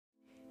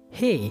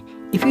Hey,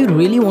 if you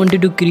really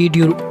wanted to create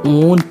your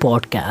own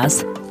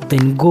podcast,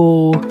 then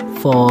go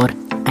for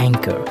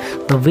Anchor.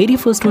 The very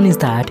first one is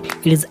that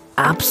it is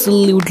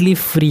absolutely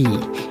free.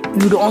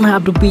 You don't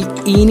have to pay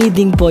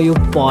anything for your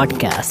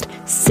podcast.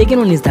 Second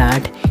one is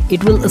that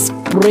it will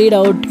spread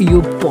out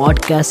your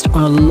podcast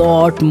on a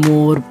lot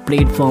more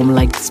platform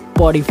like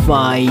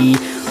Spotify,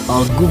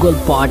 Google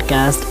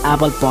Podcast,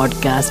 Apple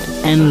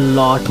Podcast, and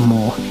lot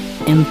more.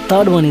 And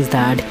third one is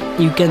that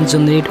you can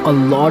generate a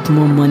lot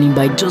more money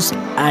by just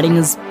adding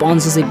a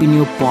sponsorship in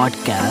your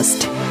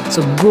podcast.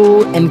 So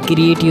go and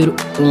create your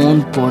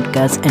own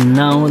podcast. And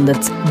now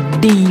let's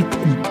deep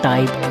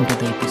dive into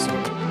the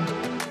episode.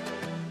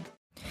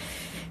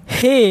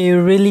 Hey,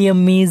 really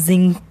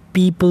amazing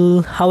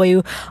people, how are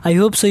you? I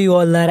hope so you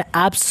all are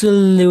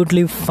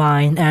absolutely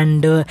fine,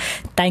 and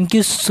thank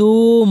you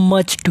so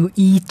much to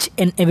each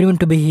and everyone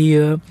to be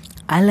here.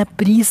 I'll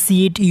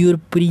appreciate your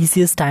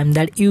precious time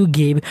that you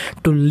gave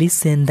to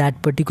listen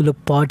that particular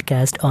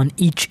podcast on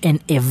each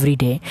and every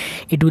day.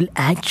 It will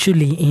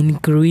actually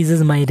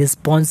increases my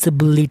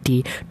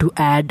responsibility to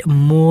add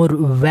more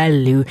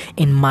value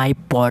in my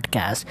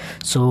podcast.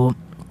 So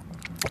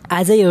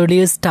as I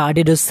earlier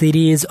started a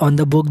series on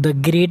the book The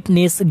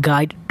Greatness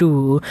Guide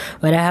 2,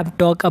 where I have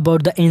talked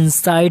about the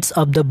insights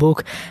of the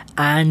book,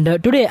 and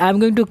today I'm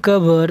going to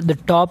cover the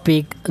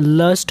topic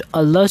lust,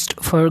 a lust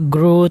for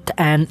growth,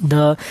 and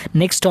the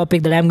next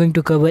topic that I'm going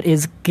to cover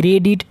is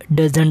credit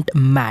doesn't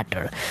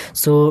matter.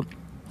 So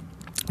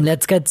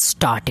let's get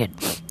started.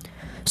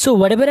 So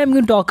whatever I'm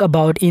going to talk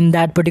about in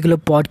that particular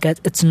podcast,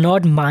 it's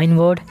not mine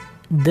word.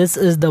 This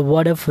is the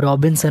word of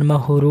Robin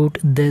Sharma who wrote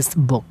this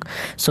book.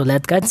 So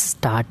let's get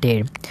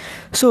started.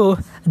 So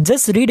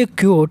just read a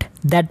quote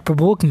that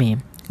provoked me.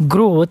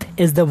 Growth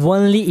is the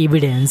only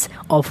evidence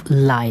of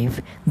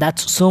life.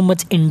 That's so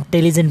much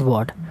intelligent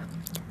word.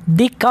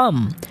 They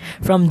come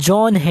from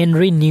John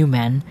Henry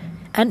Newman.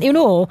 And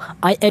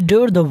I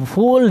adore the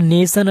whole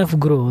nation of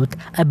growth.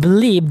 I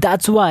believe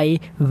that's why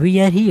we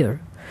are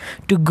here.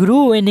 To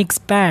grow and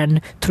expand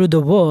through the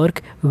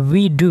work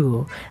we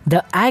do,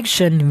 the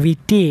action we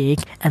take,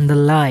 and the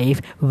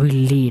life we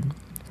lead.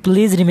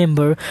 Please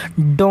remember,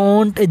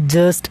 don't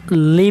just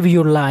live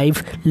your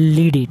life,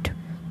 lead it.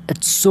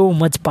 It's so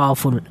much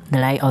powerful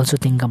that I also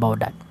think about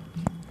that.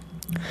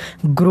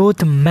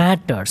 Growth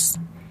matters.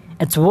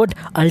 It's what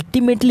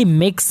ultimately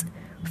makes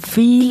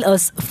feel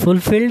us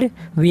fulfilled.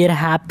 We are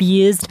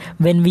happiest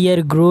when we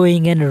are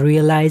growing and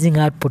realizing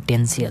our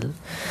potential.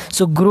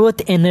 So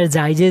growth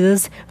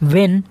energizes us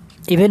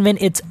even when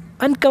it's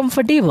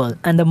uncomfortable,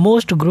 and the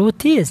most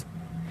growth is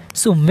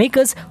so make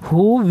us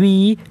who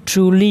we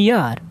truly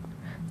are.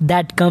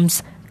 That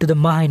comes to the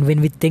mind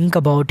when we think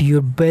about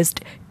your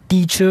best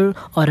teacher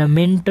or a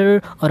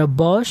mentor or a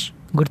boss.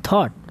 Good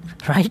thought,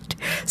 right?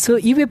 So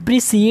you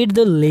appreciate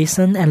the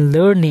lesson and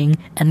learning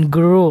and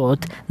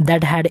growth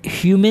that had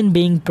human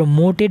being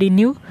promoted in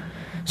you.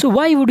 So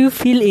why would you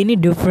feel any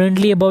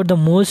differently about the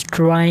most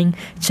trying,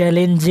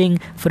 challenging,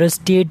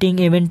 frustrating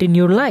event in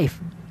your life?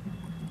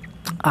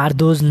 Are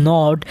those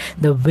not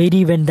the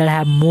very events that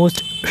have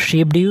most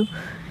shaped you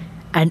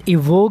and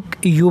evoke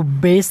your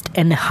best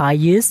and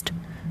highest?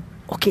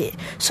 Okay,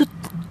 so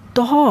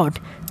taught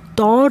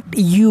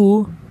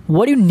you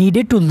what you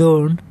needed to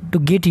learn to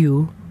get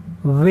you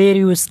where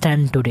you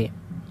stand today.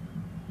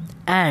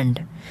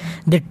 And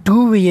the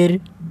two were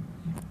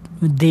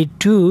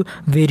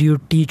your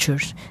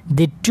teachers.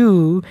 They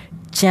too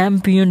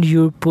championed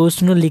your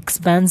personal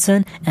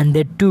expansion, and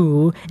they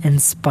too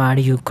inspired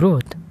your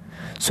growth.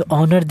 So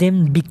honor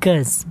them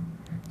because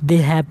they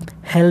have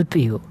helped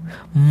you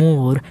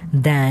more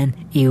than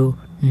you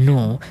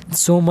know.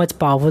 So much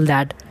powerful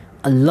that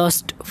a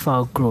lust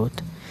for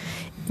growth.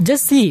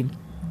 Just see,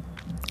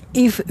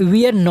 if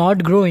we are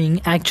not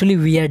growing, actually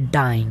we are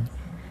dying.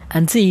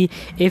 And see,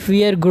 if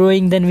we are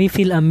growing, then we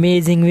feel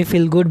amazing, we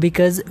feel good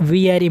because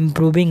we are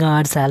improving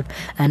ourselves.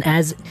 And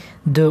as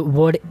the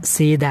word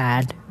say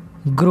that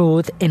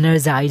growth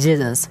energizes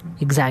us.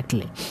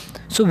 Exactly.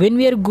 So when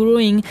we are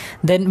growing,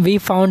 then we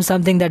found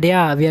something that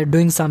we are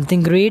doing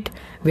something great,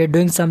 we are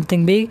doing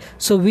something big.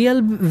 So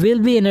will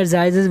be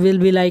energized, will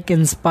be like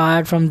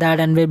inspired from that,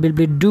 and will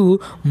be do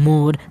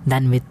more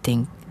than we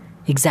think.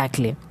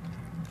 Exactly.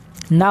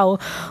 Now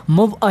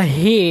move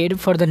ahead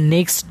for the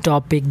next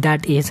topic,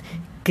 that is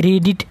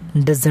credit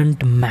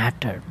doesn't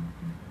matter.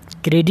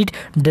 Credit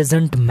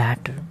doesn't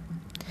matter.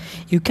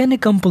 You can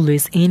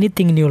accomplish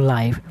anything in your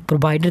life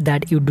provided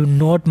that you do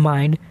not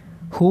mind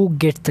who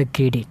gets the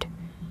credit.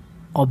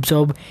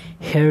 Observe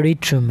Harry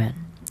Truman.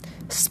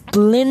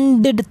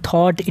 Splendid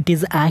thought it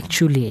is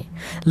actually.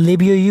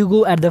 Leave your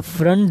ego at the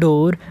front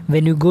door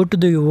when you go to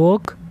the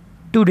work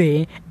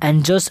today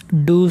and just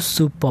do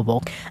super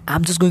work.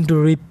 I'm just going to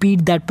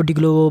repeat that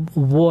particular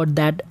word,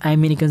 that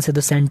you can say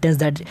the sentence,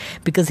 that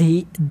because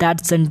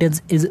that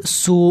sentence is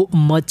so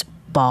much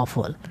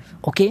powerful.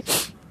 Okay,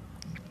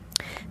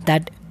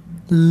 that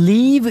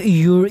leave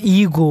your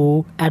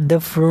ego at the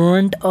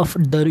front of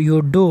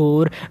your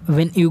door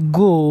when you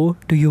go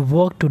to your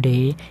work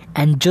today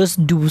and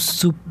just do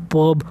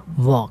superb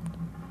work.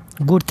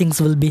 good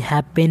things will be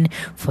happen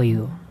for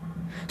you.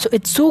 So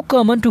it's so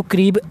common to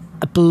crave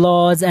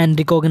applause and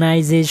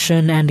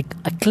recognition and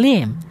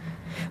acclaim.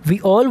 We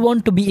all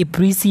want to be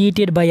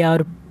appreciated by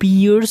our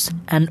peers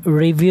and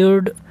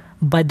revered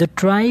by the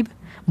tribe,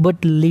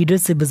 but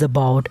leadership is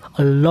about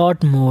a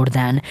lot more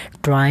than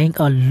trying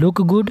to look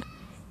good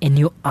in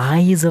your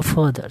eyes of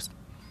others.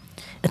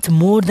 It's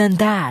more than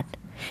that.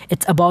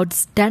 It's about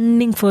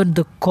standing for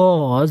the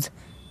cause,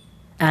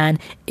 and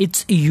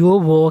it's your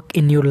work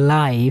in your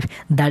life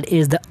that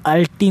is the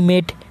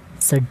ultimate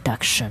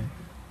seduction.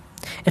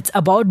 It's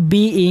about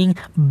being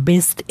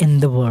best in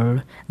the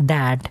world,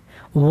 that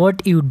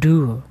what you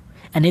do,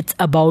 and it's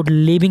about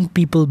leaving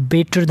people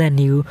better than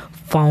you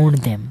found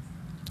them.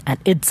 And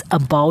it's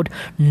about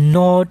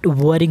not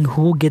worrying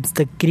who gets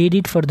the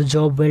credit for the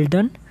job well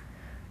done.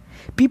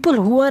 People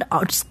who are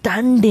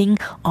outstanding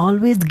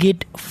always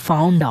get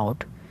found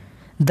out.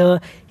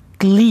 The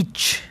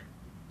glitch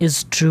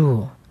is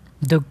true.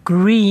 The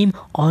cream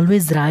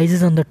always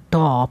rises on the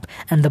top,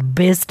 and the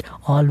best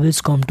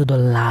always come to the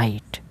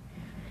light.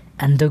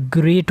 And the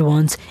great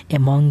ones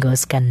among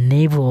us can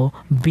never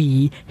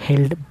be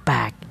held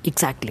back.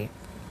 Exactly.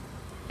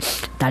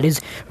 That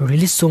is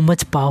really so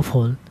much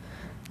powerful.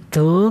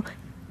 The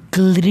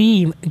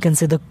cream, you can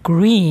say the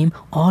cream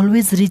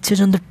always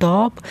reaches on the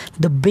top,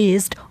 the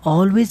best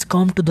always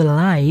come to the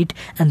light,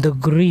 and the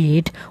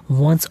great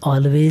ones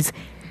always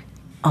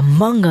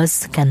among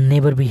us can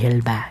never be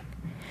held back.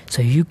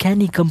 So you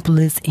can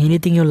accomplish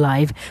anything in your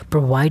life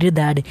provided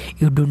that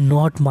you do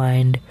not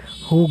mind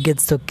who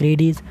gets the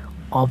credit.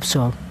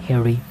 Observe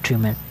Harry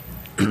Truman.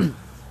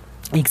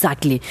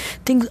 Exactly.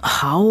 Think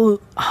how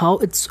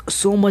it's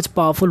so much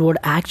powerful word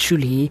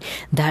actually,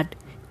 that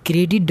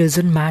credit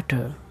doesn't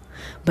matter.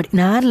 But in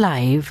our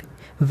life,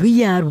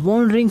 we are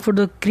wondering for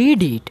the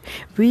credit.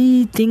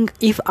 We think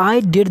if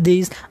I did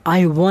this,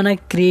 I want a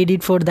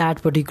credit for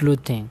that particular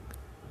thing.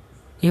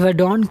 If I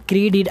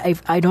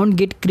don't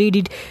get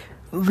credit,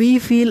 we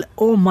feel,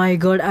 oh my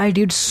god, I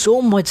did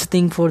so much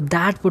thing for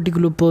that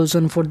particular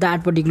person, for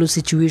that particular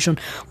situation,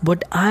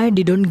 but I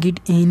didn't get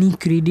any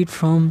credit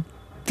from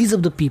these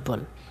of the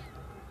people.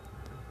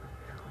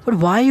 But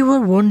why you are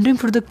wondering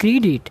for the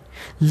credit?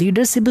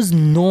 Leadership is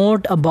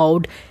not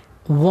about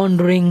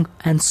wandering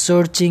and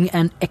searching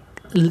and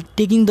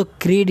taking the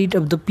credit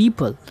of the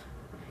people.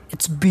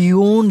 It's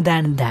beyond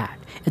than that.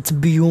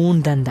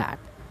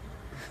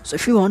 So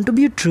if you want to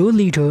be a true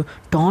leader,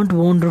 don't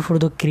wander for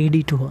the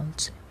credit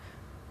once.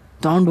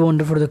 Don't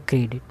wander for the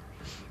credit.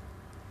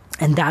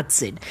 And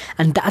that's it.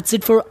 And that's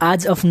it for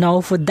as of now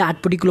for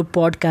that particular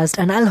podcast.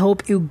 And I'll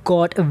hope you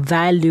got a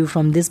value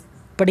from this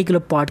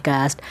particular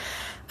podcast.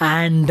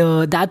 And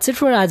that's it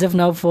for as of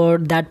now for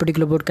that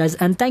particular podcast.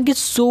 And thank you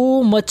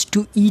so much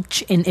to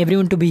each and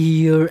everyone to be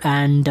here.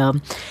 And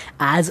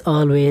as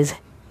always,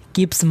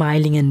 keep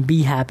smiling and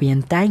be happy.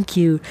 And thank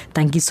you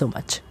so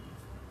much.